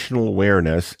situational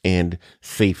awareness and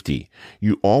safety.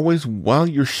 You always, while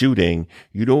you're shooting,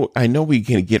 I know we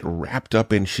can get wrapped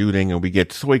up in shooting and we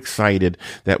get so excited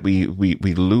that we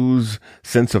lose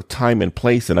sense of time and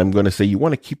place. And I'm going to say you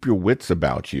want to keep your wits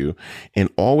about you and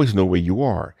always know where you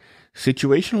are.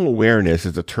 Situational awareness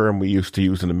is a term we used to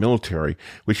use in the military,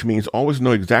 which means always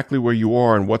know exactly where you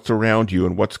are and what's around you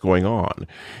and what's going on.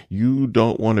 You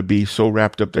don't want to be so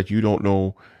wrapped up that you don't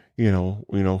know,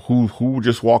 who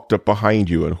just walked up behind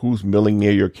you and who's milling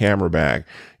near your camera bag.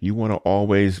 You want to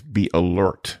always be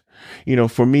alert.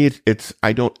 For me,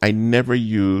 I never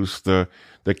use the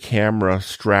camera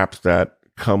straps that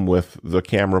come with the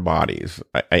camera bodies.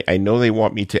 I know they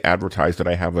want me to advertise that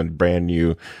I have a brand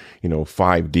new,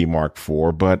 5D Mark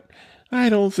IV, but I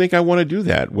don't think I want to do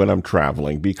that when I'm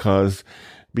traveling because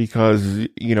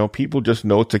people just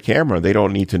know it's a camera. They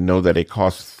don't need to know that it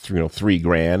costs,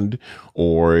 $3,000,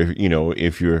 or,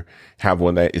 if you have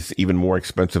one that is even more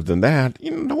expensive than that,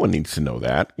 no one needs to know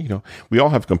that. We all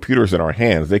have computers in our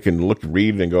hands. They can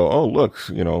read and go, oh, look,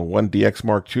 1DX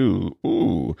Mark II.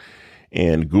 Ooh,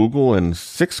 and Google and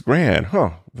 $6,000.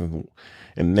 Huh.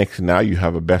 And now you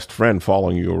have a best friend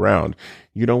following you around.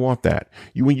 You don't want that.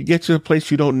 When you get to a place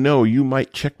you don't know, you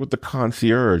might check with the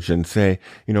concierge and say,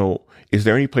 is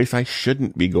there any place I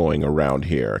shouldn't be going around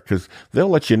here? Because they'll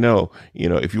let you know,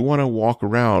 if you want to walk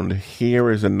around, here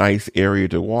is a nice area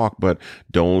to walk, but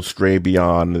don't stray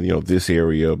beyond, this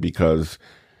area because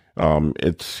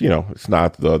it's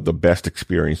not the best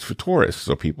experience for tourists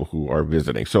or people who are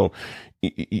visiting. So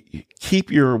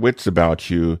keep your wits about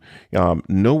you.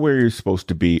 Know where you're supposed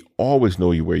to be. Always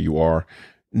know where you are.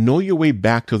 Know your way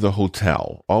back to the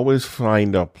hotel. Always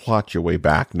plot your way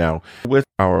back. Now, with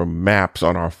our maps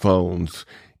on our phones,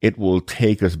 it will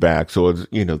take us back. So,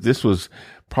 this was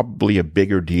probably a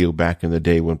bigger deal back in the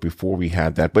day before we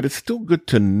had that. But it's still good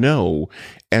to know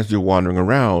as you're wandering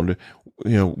around,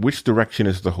 which direction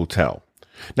is the hotel.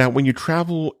 Now, when you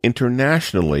travel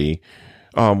internationally,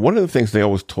 one of the things they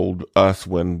always told us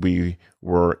when we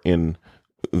were in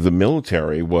the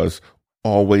military was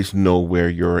always know where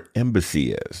your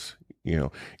embassy is.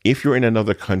 If you're in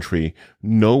another country,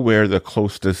 know where the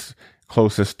closest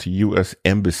to U.S.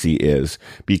 embassy is,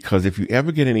 because if you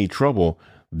ever get any trouble,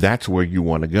 that's where you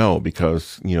want to go,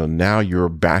 because, now you're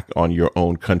back on your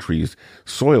own country's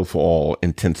soil for all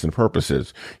intents and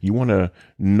purposes. You want to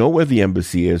know where the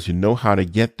embassy is. You know how to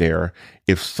get there.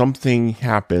 If something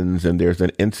happens and there's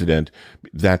an incident,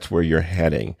 that's where you're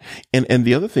heading. And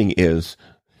the other thing is,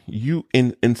 you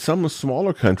in some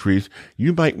smaller countries,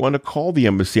 you might want to call the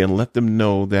embassy and let them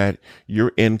know that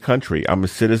you're in country. I'm a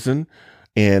citizen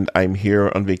and I'm here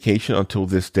on vacation until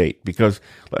this date. Because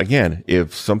again,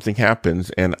 if something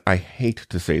happens, and I hate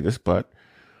to say this, but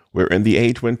we're in the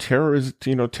age when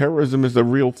terrorism is a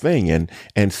real thing,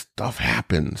 and stuff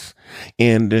happens,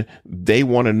 and they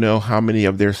want to know how many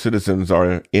of their citizens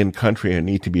are in country and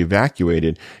need to be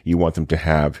evacuated. You want them to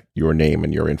have your name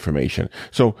and your information.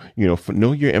 So,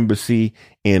 know your embassy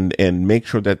and make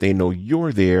sure that they know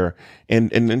you're there,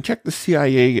 and check the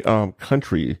CIA,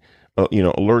 country,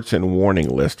 alerts and warning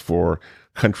list for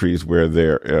countries where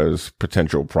there is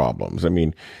potential problems. I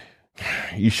mean,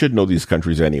 you should know these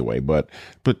countries anyway, but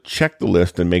check the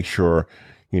list and make sure,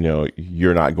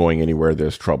 you're not going anywhere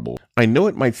there's trouble. I know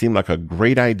it might seem like a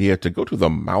great idea to go to the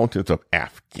mountains of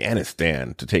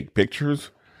Afghanistan to take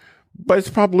pictures, but it's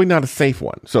probably not a safe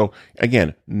one. So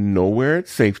again, know where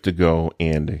it's safe to go,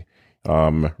 and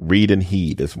read and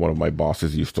heed, as one of my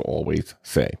bosses used to always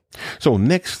say. So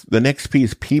the next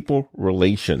piece, people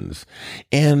relations.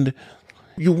 And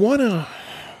you want to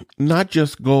not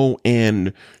just go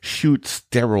and shoot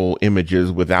sterile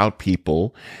images without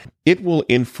people. It will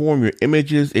inform your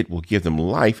images. It will give them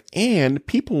life, and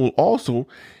people will also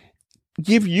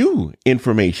give you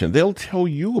information. They'll tell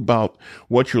you about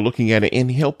what you're looking at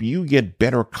and help you get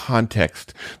better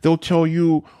context. They'll tell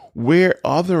you where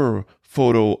other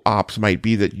photo ops might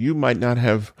be that you might not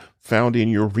have found in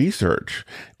your research.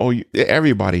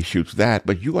 Everybody shoots that,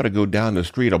 but you got to go down the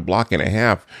street a block and a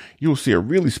half. You'll see a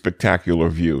really spectacular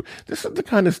view. This is the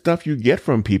kind of stuff you get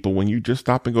from people when you just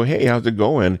stop and go, hey, how's it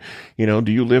going?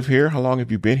 Do you live here? How long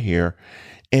have you been here?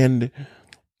 And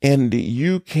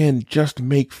you can just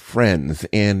make friends,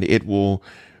 and it will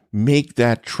make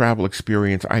that travel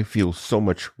experience, I feel, so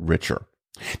much richer.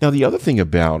 Now, the other thing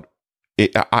about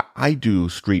I do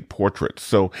street portraits.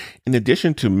 So in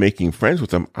addition to making friends with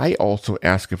them, I also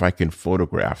ask if I can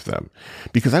photograph them,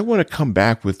 because I want to come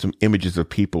back with some images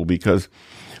of people, because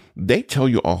they tell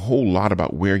you a whole lot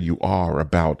about where you are,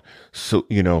 about,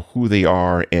 who they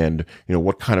are, and,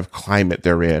 what kind of climate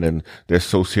they're in, and their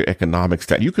socioeconomic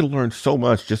status. You can learn so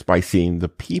much just by seeing the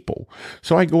people.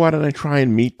 So I go out and I try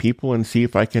and meet people and see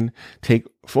if I can take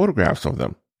photographs of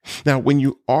them. Now, when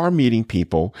you are meeting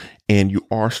people and you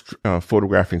are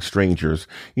photographing strangers,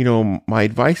 my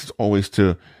advice is always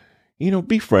to,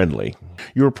 be friendly.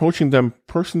 You're approaching them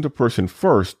person to person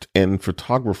first, and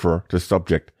photographer to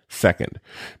subject second.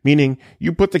 Meaning,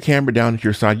 you put the camera down at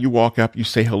your side, you walk up, you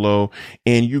say hello,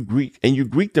 and you greet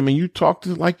them, and you talk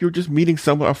to like you're just meeting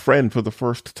a friend for the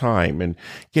first time, and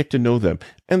get to know them.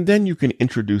 And then you can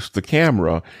introduce the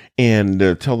camera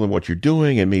and tell them what you're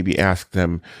doing, and maybe ask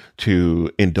them to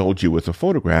indulge you with a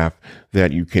photograph.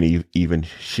 that you can even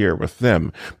share with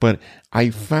them. But I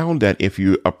found that if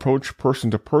you approach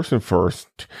person to person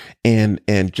first and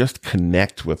just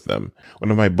connect with them,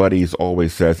 one of my buddies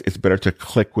always says it's better to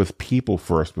click with people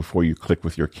first before you click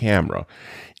with your camera.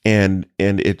 And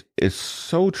it is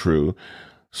so true.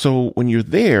 So when you're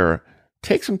there,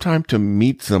 take some time to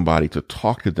meet somebody, to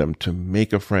talk to them, to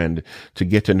make a friend, to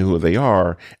get to know who they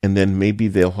are, and then maybe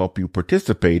they'll help you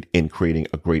participate in creating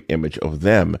a great image of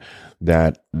them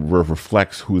that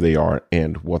reflects who they are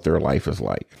and what their life is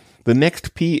like. The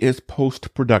next P is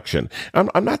post-production.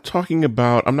 I'm not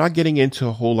getting into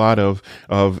a whole lot of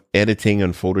editing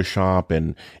and Photoshop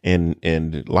and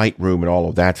Lightroom and all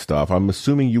of that stuff. I'm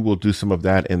assuming you will do some of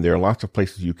that, and there are lots of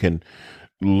places you can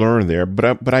learn there.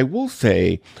 But I will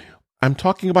say, I'm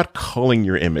talking about culling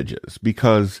your images,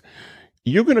 because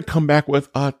you're going to come back with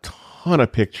a ton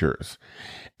of pictures.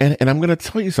 And I'm going to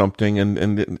tell you something,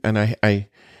 and I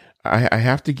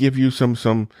have to give you some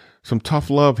tough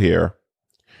love here.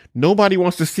 Nobody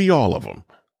wants to see all of them.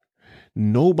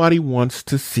 Nobody wants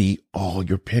to see all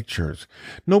your pictures.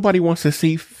 Nobody wants to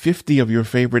see 50 of your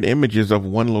favorite images of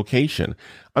one location.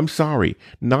 I'm sorry,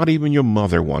 not even your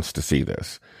mother wants to see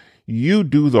this. You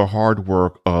do the hard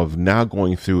work of now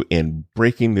going through and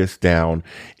breaking this down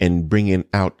and bringing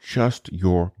out just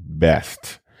your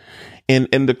best. And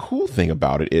the cool thing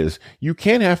about it is you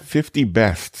can't have 50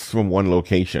 bests from one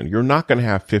location. You're not going to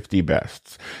have 50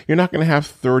 bests. You're not going to have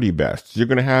 30 bests. You're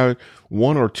going to have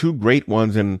 1 or 2 great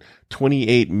ones and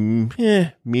 28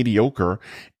 mediocre.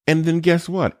 And then guess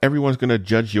what? Everyone's going to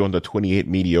judge you on the 28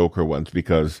 mediocre ones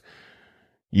because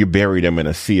you buried them in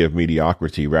a sea of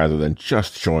mediocrity rather than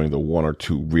just showing the 1 or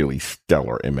 2 really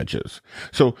stellar images.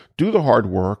 So do the hard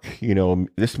work.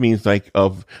 This means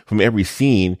from every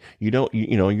scene, you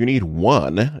need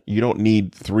 1. You don't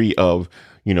need 3 of,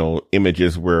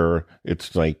 images where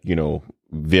it's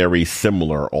very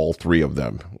similar, all 3 of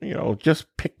them.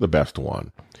 Just pick the best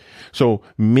one. So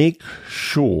make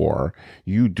sure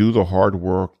you do the hard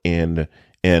work and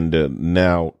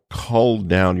now cull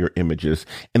down your images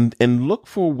and look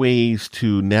for ways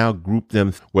to now group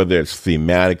them, whether it's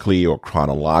thematically or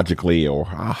chronologically or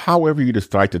however you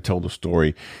decide to tell the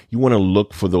story. You want to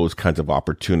look for those kinds of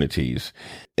opportunities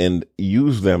and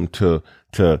use them to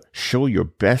show your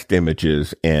best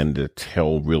images and to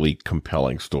tell really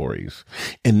compelling stories.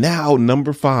 And now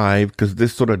number 5, because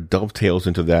this sort of dovetails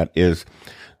into that, is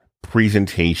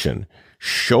presentation.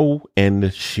 Show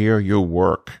and share your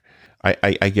work.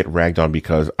 I get ragged on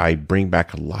because I bring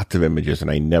back lots of images and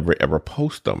I never ever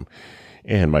post them.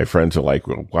 And my friends are like,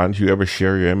 well, why don't you ever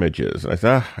share your images? And I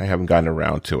said, I haven't gotten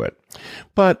around to it.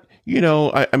 But,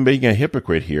 I'm being a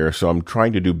hypocrite here. So I'm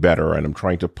trying to do better, and I'm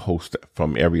trying to post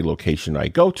from every location I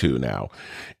go to now.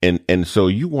 And so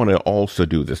you want to also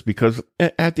do this, because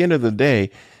at the end of the day,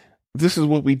 this is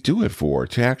what we do it for,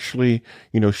 to actually,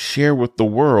 share with the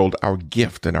world our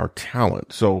gift and our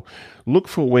talent. So look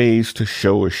for ways to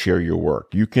show or share your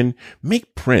work. You can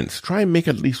make prints. Try and make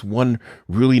at least one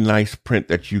really nice print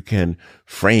that you can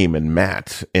frame and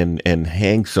mat and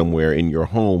hang somewhere in your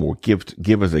home, or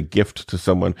give as a gift to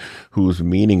someone who's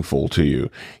meaningful to you.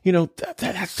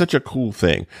 That's such a cool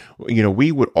thing.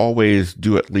 We would always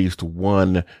do at least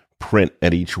one print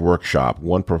at each workshop,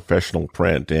 one professional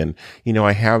print. And,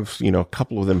 I have, a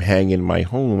couple of them hang in my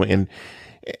home, and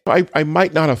I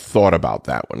might not have thought about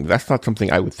that one. That's not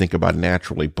something I would think about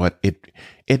naturally, but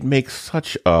it makes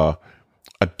such a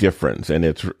difference. And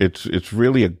it's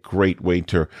really a great way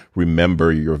to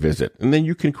remember your visit. And then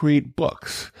you can create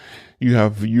books.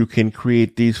 You can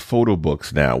create these photo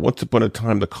books now. Once upon a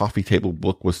time, the coffee table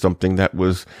book was something that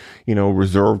was,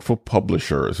 reserved for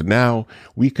publishers. Now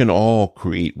we can all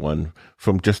create one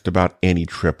from just about any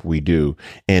trip we do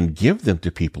and give them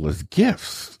to people as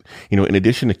gifts. In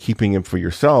addition to keeping them for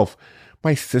yourself,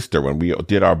 my sister, when we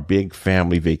did our big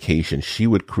family vacation, she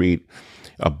would create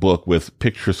a book with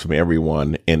pictures from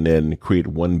everyone and then create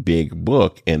one big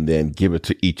book and then give it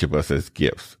to each of us as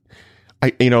gifts.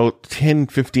 10,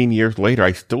 15 years later,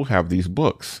 I still have these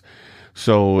books.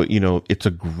 So, it's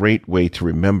a great way to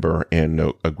remember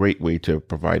and a great way to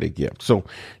provide a gift. So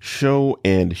show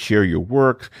and share your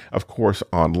work. Of course,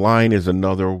 online is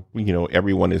another,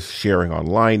 everyone is sharing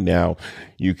online now.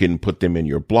 You can put them in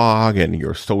your blog and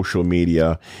your social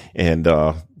media. And,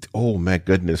 oh my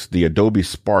goodness, the Adobe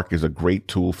Spark is a great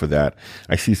tool for that.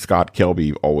 I see Scott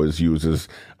Kelby always uses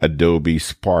Adobe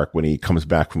Spark when he comes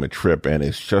back from a trip, and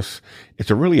it's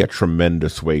really a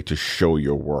tremendous way to show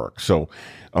your work. So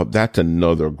that's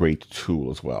another great tool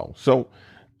as well. So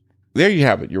there you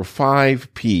have it, your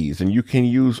 5 Ps, and you can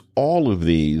use all of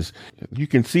these. You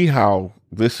can see how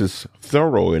this is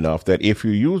thorough enough that if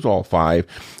you use all 5,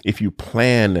 if you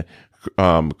plan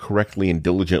correctly and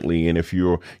diligently, and if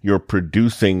you're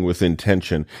producing with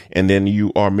intention, and then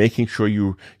you are making sure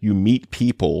you meet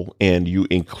people and you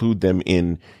include them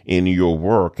in your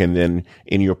work, and then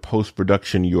in your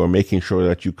post-production you are making sure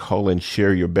that you cull and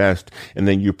share your best, and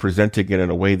then you're presenting it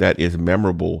in a way that is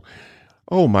memorable.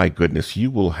 Oh my goodness, you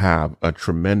will have a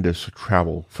tremendous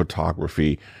travel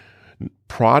photography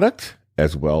product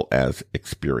as well as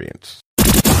experience.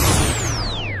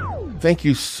 Thank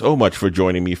you so much for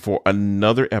joining me for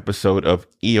another episode of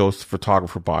EOS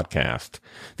Photographer Podcast.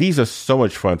 These are so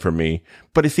much fun for me,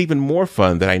 but it's even more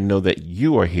fun that I know that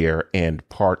you are here and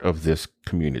part of this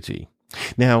community.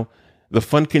 Now, the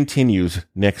fun continues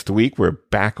next week. We're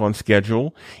back on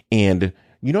schedule, and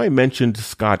I mentioned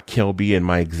Scott Kelby in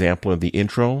my example in the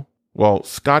intro. Well,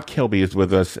 Scott Kelby is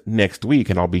with us next week,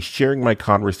 and I'll be sharing my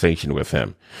conversation with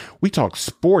him. We talk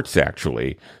sports,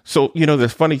 actually. So, the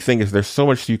funny thing is there's so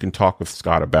much you can talk with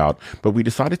Scott about, but we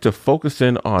decided to focus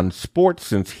in on sports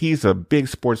since he's a big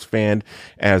sports fan,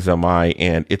 as am I,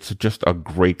 and it's just a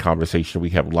great conversation.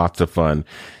 We have lots of fun.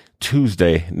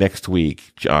 Tuesday next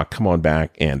week. Come on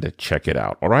back and check it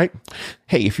out. All right.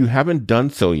 Hey, if you haven't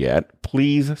done so yet,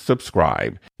 please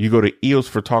subscribe. You go to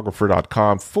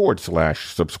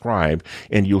eosphotographer.com/subscribe,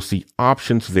 and you'll see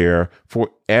options there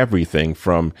for everything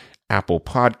from Apple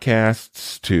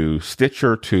Podcasts to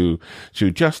Stitcher to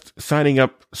just signing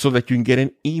up so that you can get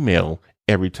an email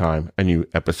every time a new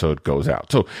episode goes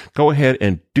out. So go ahead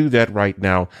and do that right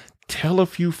now. Tell a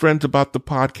few friends about the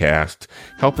podcast.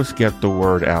 Help us get the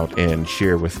word out and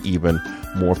share with even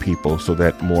more people so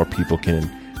that more people can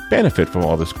benefit from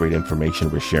all this great information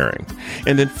we're sharing.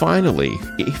 And then finally,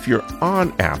 if you're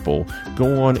on Apple,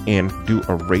 go on and do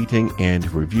a rating and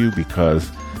review,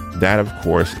 because that, of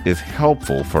course, is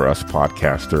helpful for us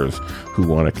podcasters who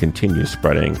want to continue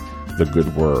spreading the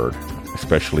good word,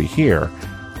 especially here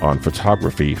on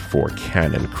Photography for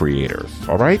Canon Creators.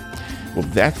 All right? Well,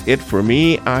 that's it for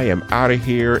me. I am out of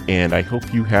here, and I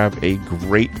hope you have a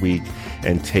great week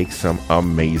and take some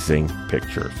amazing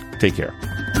pictures. Take care.